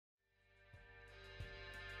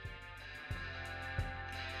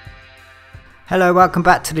Hello, welcome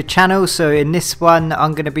back to the channel. So in this one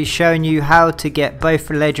I'm going to be showing you how to get both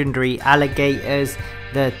the legendary alligators,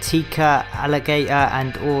 the Teca alligator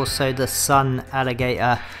and also the sun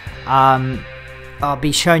alligator. I'll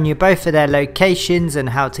be showing you both of their locations and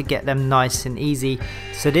how to get them nice and easy.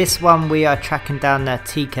 So this one we are tracking down the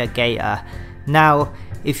Teca gator. Now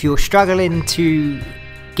if you're struggling to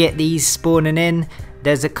get these spawning in,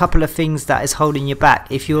 there's a couple of things that is holding you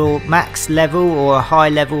back. If you're max level or a high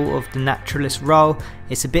level of the naturalist role,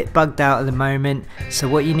 it's a bit bugged out at the moment. So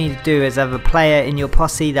what you need to do is have a player in your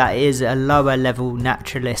posse that is a lower level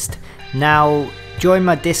naturalist. Now join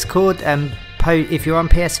my Discord and if you're on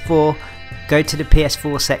PS4, go to the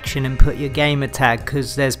PS4 section and put your gamer tag,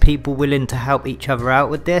 because there's people willing to help each other out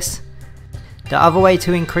with this. The other way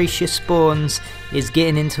to increase your spawns is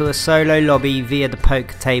getting into a solo lobby via the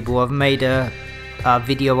poker table. I've made a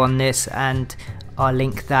video on this and I'll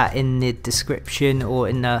link that in the description or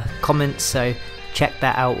in the comments, so check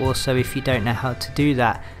that out also if you don't know how to do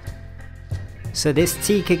that. So this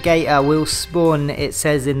Teca gator will spawn, it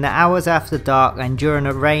says, in the hours after dark and during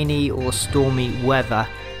a rainy or stormy weather.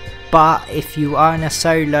 But if you are in a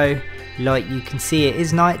solo, like you can see, it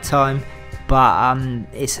is night time, but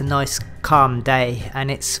it's a nice calm day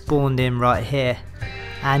and it's spawned in right here.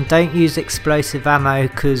 And don't use explosive ammo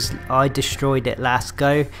because I destroyed it last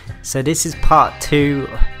go. So this is part 2,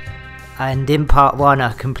 and in part 1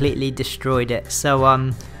 I completely destroyed it.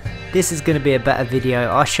 So this is going to be a better video.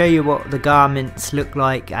 I'll show you what the garments look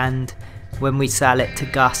like and when we sell it to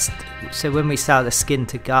Gus. So when we sell the skin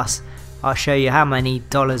to Gus, I'll show you how many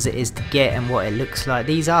dollars it is to get and what it looks like.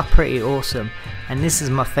 These are pretty awesome, and this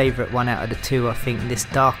is my favourite one out of the two, I think, this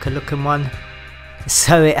darker looking one.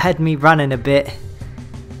 So it had me running a bit.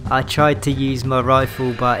 I tried to use my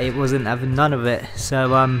rifle but it wasn't having none of it,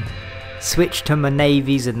 so switched to my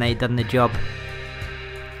navies and they done the job.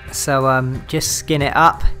 So just skin it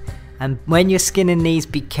up, and when you're skinning these,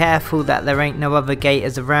 be careful that there ain't no other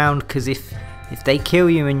gators around, because if they kill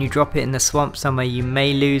you and you drop it in the swamp somewhere, you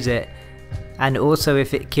may lose it, and also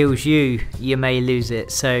if it kills you, you may lose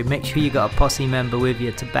it. So make sure you got a posse member with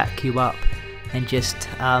you to back you up, and just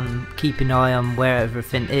keep an eye on where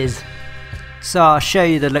everything is. So I'll show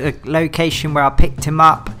you the location where I picked him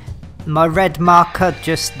up. My red marker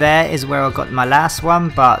just there is where I got my last one,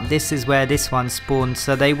 but this is where this one spawned.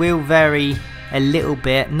 So they will vary a little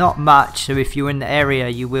bit, not much, so if you're in the area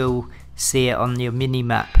you will see it on your mini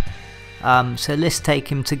map. So let's take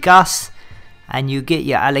him to Gus and you get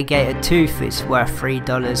your alligator tooth. It's worth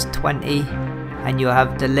 $3.20, and you'll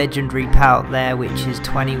have the legendary pout there, which is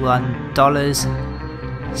 $21.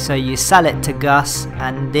 So you sell it to Gus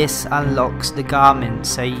and this unlocks the garment.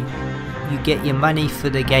 So you get your money for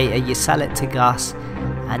the gator, you sell it to Gus,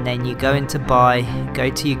 and then you go into buy, go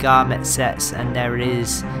to your garment sets, and there it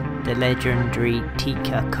is, the legendary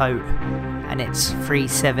Teca coat, and it's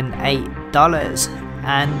 $378.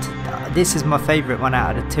 And this is my favourite one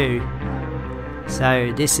out of the two.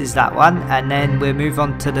 So this is that one, and then we'll move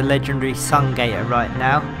on to the legendary sun gator right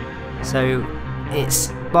now. So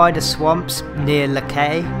it's by the swamps near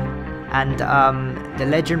Lacay, and the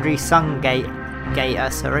legendary sun gator,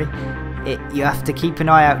 you have to keep an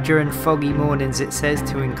eye out during foggy mornings, it says,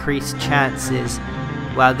 to increase chances.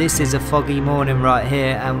 Well, this is a foggy morning right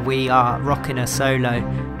here and we are rocking a solo,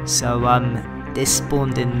 so this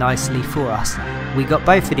spawned in nicely for us. We got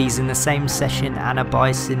both of these in the same session and a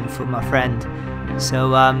bison for my friend.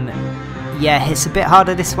 So yeah, it's a bit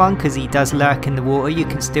harder this one because he does lurk in the water. You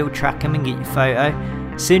can still track him and get your photo.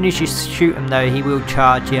 As soon as you shoot him though, he will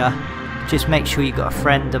charge you. Just make sure you got a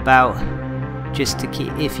friend about, just to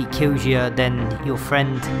keep, if he kills you then your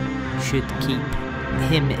friend should keep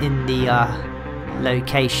him in the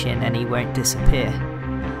location and he won't disappear.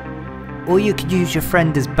 Or you could use your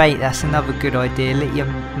friend as bait, that's another good idea. Let your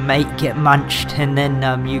mate get munched and then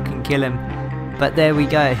you can kill him. But there we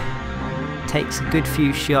go, takes a good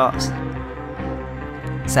few shots.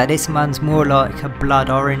 So this one's more like a blood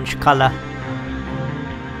orange colour.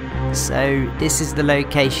 So this is the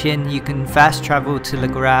location. You can fast travel to the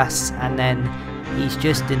grass, and then he's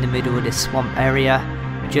just in the middle of this swamp area,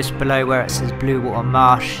 just below where it says Blue Water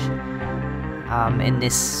Marsh. In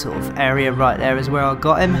this sort of area right there is where I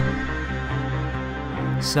got him.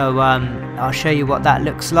 So I'll show you what that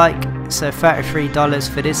looks like. So $33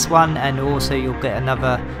 for this one, and also you'll get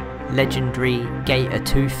another legendary gator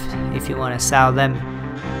tooth if you want to sell them.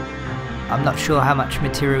 I'm not sure how much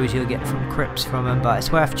materials you'll get from crypts from them, but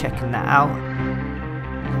it's worth checking that out.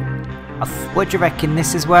 What do you reckon?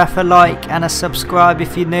 This is worth a like and a subscribe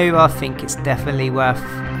if you're new. I think it's definitely worth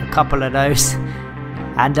a couple of those.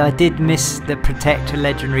 And I did miss the Protect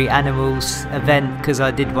Legendary Animals event because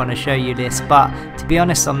I did want to show you this, but to be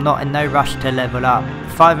honest I'm not in no rush to level up.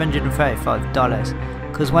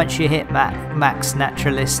 $535, because once you hit max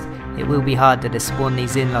naturalist it will be harder to spawn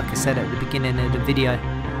these in, like I said at the beginning of the video.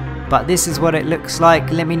 But this is what it looks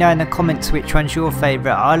like. Let me know in the comments which one's your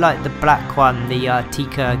favourite. I like the black one, the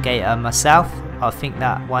Teca Gator myself. I think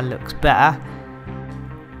that one looks better.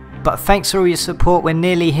 But thanks for all your support. We're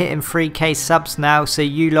nearly hitting 3k subs now, so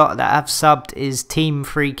you lot that have subbed is Team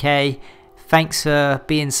 3k. Thanks for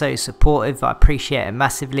being so supportive, I appreciate it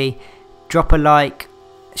massively. Drop a like,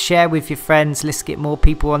 share with your friends, let's get more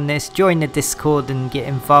people on this. Join the Discord and get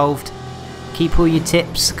involved. Keep all your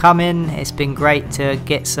tips coming. It's been great to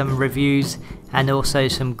get some reviews and also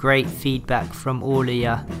some great feedback from all of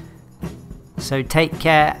you. So take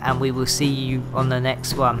care and we will see you on the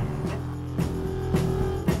next one.